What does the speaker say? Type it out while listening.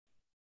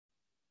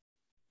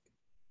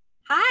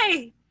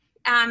Hi,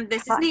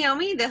 this is Hi.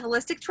 Naomi, the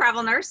holistic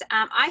travel nurse.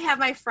 I have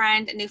my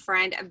new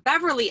friend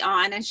Beverly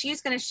on, and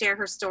she's going to share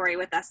her story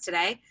with us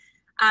today.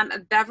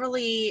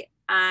 Beverly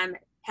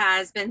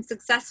has been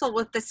successful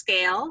with the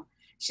scale.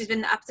 She's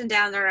been ups and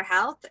downs in her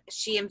health.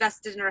 She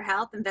invested in her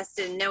health,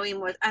 invested in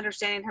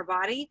understanding her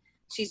body.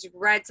 She's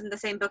read some of the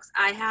same books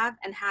I have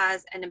and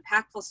has an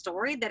impactful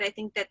story that I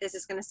think that this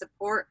is going to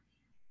support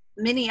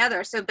many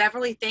others. So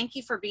Beverly, thank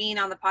you for being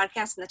on the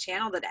podcast and the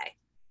channel today.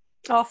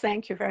 Oh,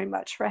 thank you very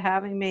much for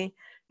having me.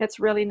 It's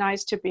really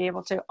nice to be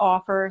able to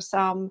offer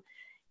some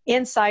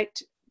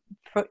insight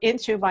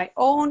into my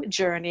own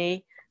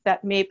journey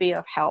that may be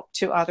of help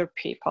to other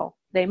people.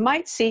 They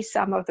might see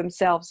some of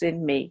themselves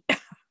in me.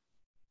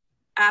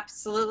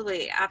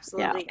 Absolutely.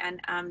 Yeah.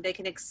 And they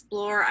can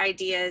explore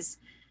ideas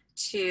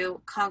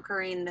to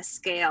conquering the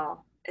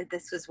scale.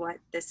 This was what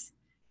this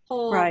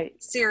whole Right.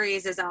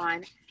 series is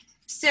on.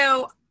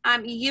 So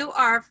you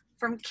are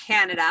from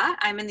Canada.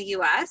 I'm in the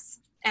US.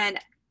 And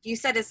you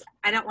said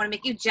I don't want to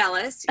make you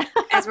jealous.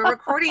 As we're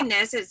recording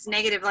this, it's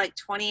negative like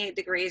 28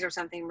 degrees or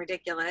something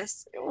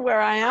ridiculous.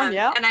 Where I am,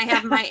 yeah. And I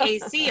have my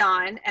AC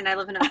on, and I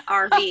live in an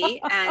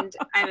RV, and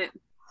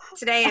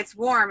today it's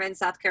warm in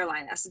South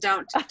Carolina, so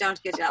don't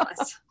get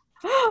jealous.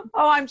 Oh,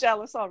 I'm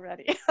jealous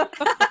already. But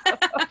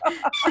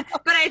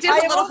I do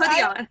have a little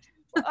hoodie on.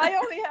 I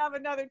only have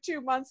another 2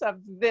 months of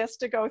this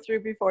to go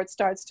through before it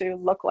starts to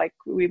look like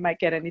we might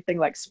get anything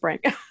like spring.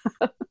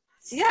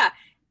 Yeah.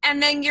 And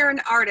then you're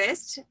an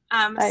artist.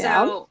 I am.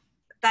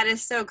 That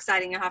is so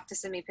exciting. You'll have to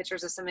send me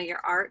pictures of some of your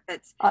art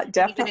that's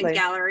definitely even in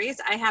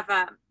galleries. I have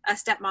a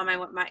stepmom I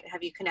might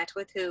have you connect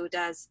with who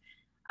does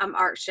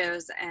art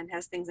shows and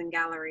has things in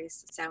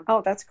galleries. So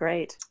that's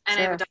great. And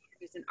sure. I have a daughter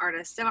who's an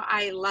artist. So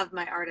I love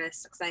my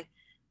artists because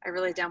I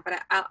really don't.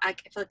 But I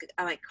feel like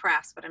I like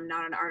crafts, but I'm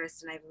not an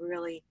artist, and I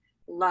really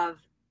love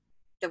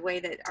the way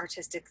that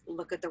artists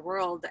look at the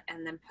world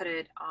and then put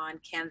it on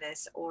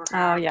canvas or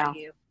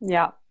you.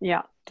 Yeah,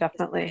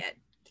 definitely.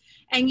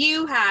 And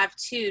you have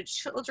 2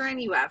 children.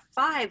 You have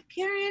 5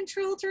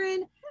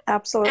 grandchildren.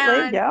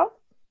 Absolutely, yeah.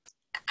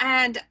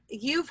 And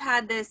you've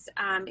had this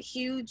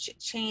huge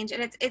change,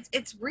 and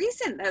it's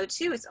recent though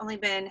too. It's only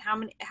been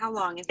how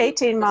long?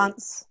 18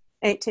 months.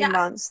 18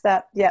 months.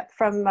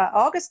 From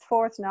August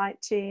 4th,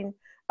 19.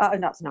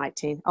 Not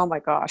 19. Oh my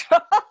God,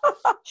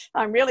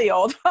 I'm really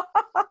old.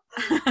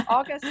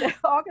 August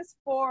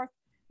 4th,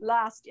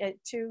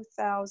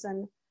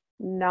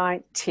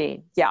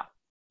 2019. Yeah.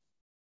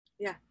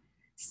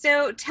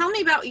 So tell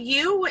me about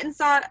you. Went and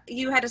saw,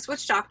 you had to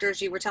switch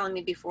doctors. You were telling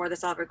me before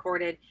this all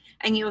recorded,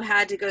 and you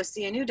had to go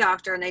see a new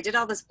doctor, and they did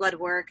all this blood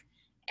work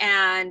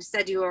and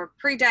said you were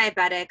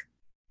pre-diabetic.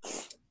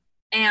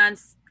 And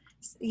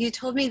you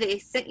told me they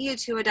sent you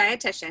to a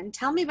dietitian.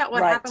 Tell me about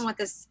what happened with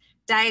this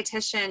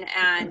dietitian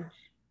and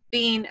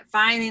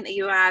finding that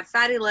you have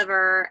fatty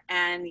liver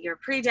and you're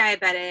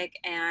pre-diabetic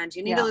and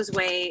you need to lose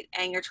weight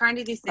and you're trying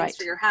to do things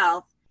for your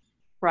health.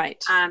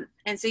 Right. And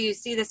so you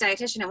see this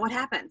dietitian, and what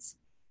happens?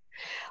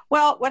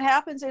 Well, what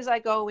happens is I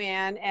go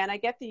in and I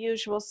get the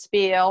usual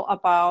spiel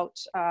about,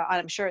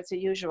 I'm sure it's a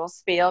usual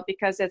spiel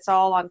because it's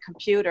all on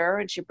computer,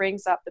 and she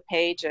brings up the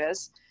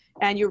pages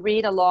and you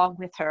read along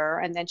with her,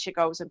 and then she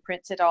goes and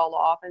prints it all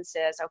off and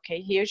says,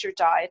 okay, here's your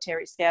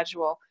dietary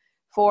schedule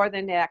for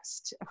the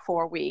next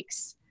 4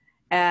 weeks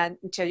and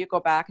until you go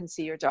back and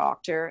see your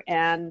doctor.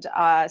 And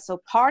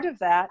so part of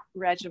that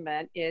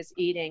regimen is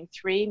eating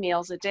 3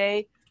 meals a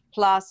day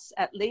plus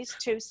at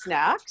least 2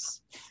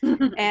 snacks.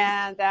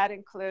 And that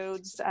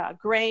includes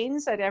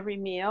grains at every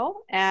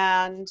meal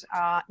and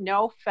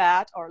no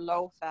fat or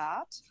low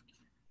fat.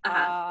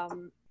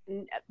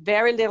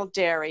 Very little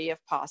dairy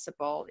if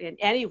possible in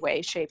any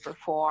way, shape, or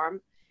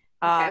form.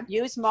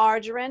 Use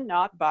margarine,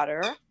 not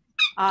butter.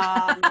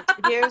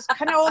 Use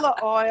canola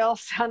oil,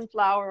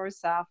 sunflower or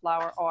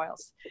safflower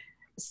oils.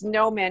 There's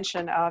no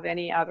mention of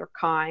any other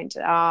kind.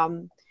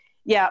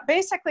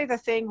 Basically the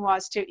thing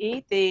was to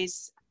eat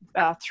these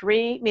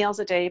 3 meals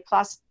a day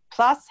plus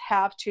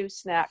have 2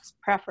 snacks,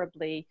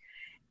 preferably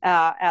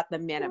at the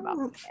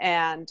minimum.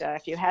 And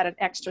if you had an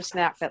extra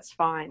snack, that's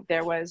fine.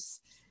 There was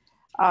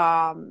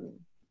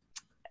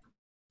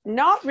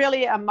not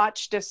really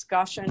much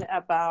discussion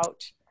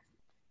about,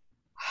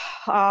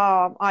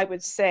 I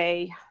would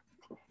say,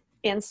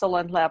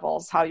 insulin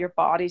levels, how your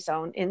body's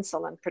own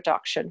insulin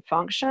production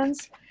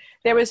functions.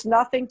 There was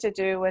nothing to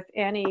do with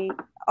any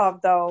of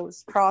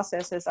those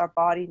processes our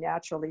body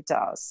naturally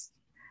does.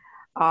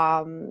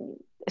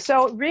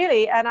 So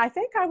really, and I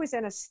think I was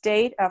in a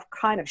state of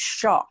kind of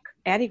shock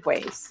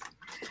anyways,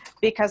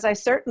 because I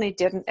certainly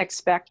didn't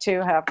expect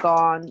to have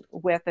gone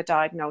with a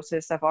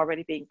diagnosis of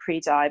already being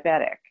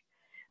pre-diabetic.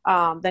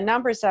 The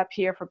numbers up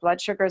here for blood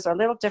sugars are a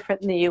little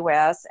different in the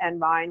US, and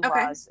mine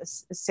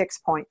was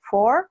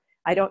 6.4.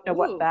 I don't know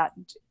what that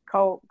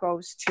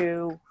goes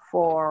to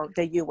for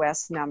the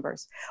US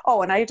numbers.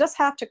 Oh, and I just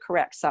have to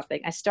correct something.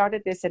 I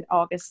started this in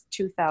August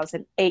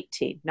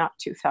 2018, not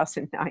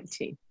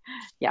 2019.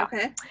 Yeah.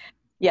 Okay.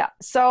 Yeah.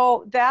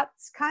 So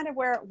that's kind of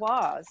where it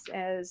was,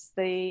 as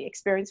the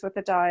experience with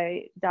the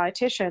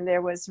dietitian.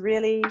 There was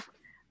really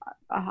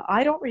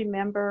I don't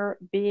remember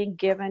being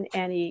given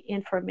any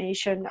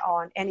information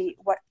on any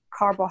what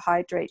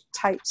carbohydrate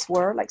types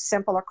were, like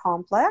simple or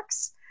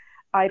complex.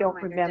 I Oh don't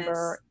my goodness.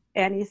 remember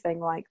anything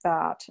like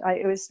that.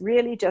 It was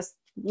really just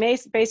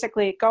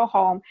basically go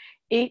home,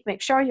 eat,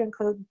 make sure you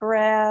include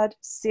bread,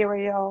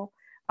 cereal,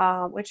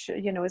 which,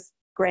 you know, is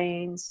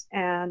grains,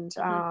 and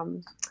Hmm.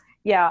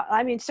 yeah,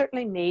 I mean,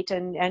 certainly meat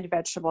and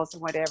vegetables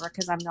and whatever,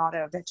 because I'm not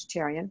a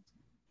vegetarian.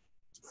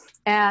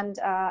 And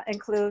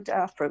include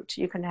fruit.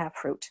 You can have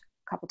fruit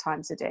a couple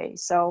times a day.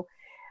 So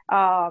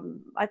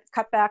I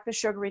cut back the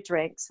sugary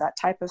drinks, that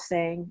type of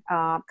thing,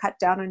 cut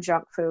down on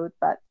junk food.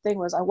 But the thing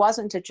was, I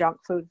wasn't a junk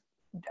food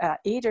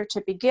eater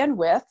to begin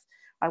with.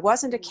 I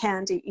wasn't a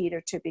candy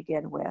eater to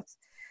begin with.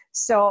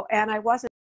 So, and I wasn't